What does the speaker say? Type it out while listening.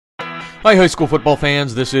Hi, high school football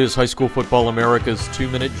fans. This is High School Football America's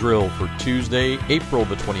 2-Minute Drill for Tuesday, April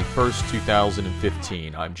the 21st,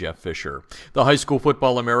 2015. I'm Jeff Fisher. The High School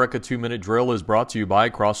Football America 2-Minute Drill is brought to you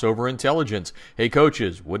by Crossover Intelligence. Hey,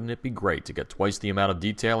 coaches, wouldn't it be great to get twice the amount of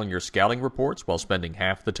detail in your scouting reports while spending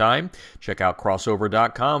half the time? Check out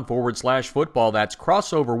crossover.com/football. That's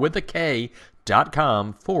crossover with a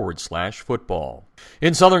K.com/football.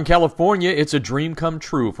 In Southern California, it's a dream come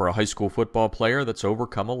true for a high school football player that's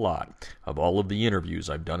overcome a lot. Of all of the interviews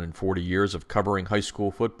I've done in 40 years of covering high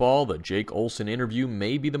school football, the Jake Olson interview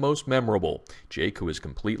may be the most memorable. Jake, who is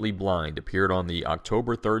completely blind, appeared on the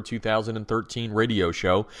October 3rd, 2013 radio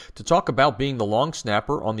show to talk about being the long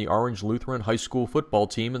snapper on the Orange Lutheran high school football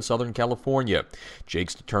team in Southern California.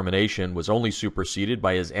 Jake's determination was only superseded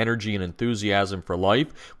by his energy and enthusiasm for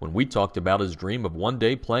life when we talked about his dream of one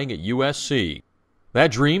day playing at USC. That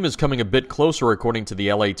dream is coming a bit closer, according to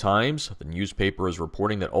the LA Times. The newspaper is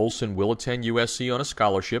reporting that Olson will attend USC on a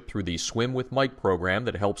scholarship through the Swim with Mike program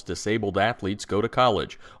that helps disabled athletes go to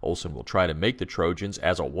college. Olson will try to make the Trojans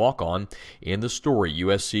as a walk-on. In the story,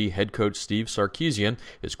 USC head coach Steve Sarkisian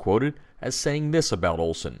is quoted as saying this about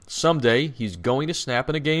Olson: "Someday he's going to snap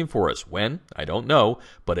in a game for us. When? I don't know,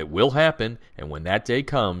 but it will happen, and when that day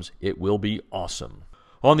comes, it will be awesome."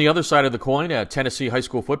 On the other side of the coin, a Tennessee high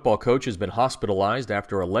school football coach has been hospitalized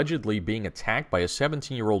after allegedly being attacked by a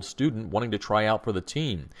 17-year-old student wanting to try out for the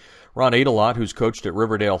team. Ron Adelot, who's coached at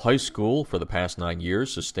Riverdale High School for the past 9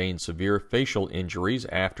 years, sustained severe facial injuries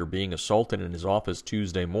after being assaulted in his office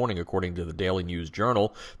Tuesday morning, according to the Daily News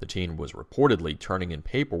Journal. The teen was reportedly turning in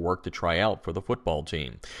paperwork to try out for the football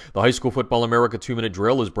team. The High School Football America 2-Minute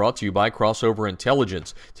Drill is brought to you by Crossover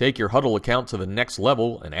Intelligence. Take your huddle account to the next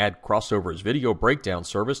level and add Crossover's video breakdown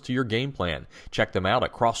service to your game plan. Check them out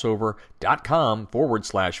at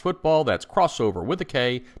crossover.com/football. That's crossover with a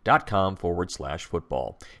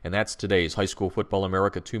K.com/football. And that's today's High School Football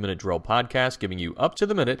America 2-Minute Drill podcast, giving you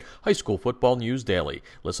up-to-the-minute high school football news daily.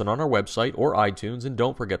 Listen on our website or iTunes, and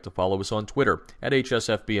don't forget to follow us on Twitter at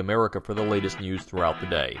HSFB America for the latest news throughout the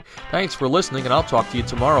day. Thanks for listening, and I'll talk to you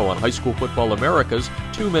tomorrow on High School Football America's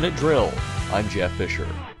 2-Minute Drill. I'm Jeff Fisher.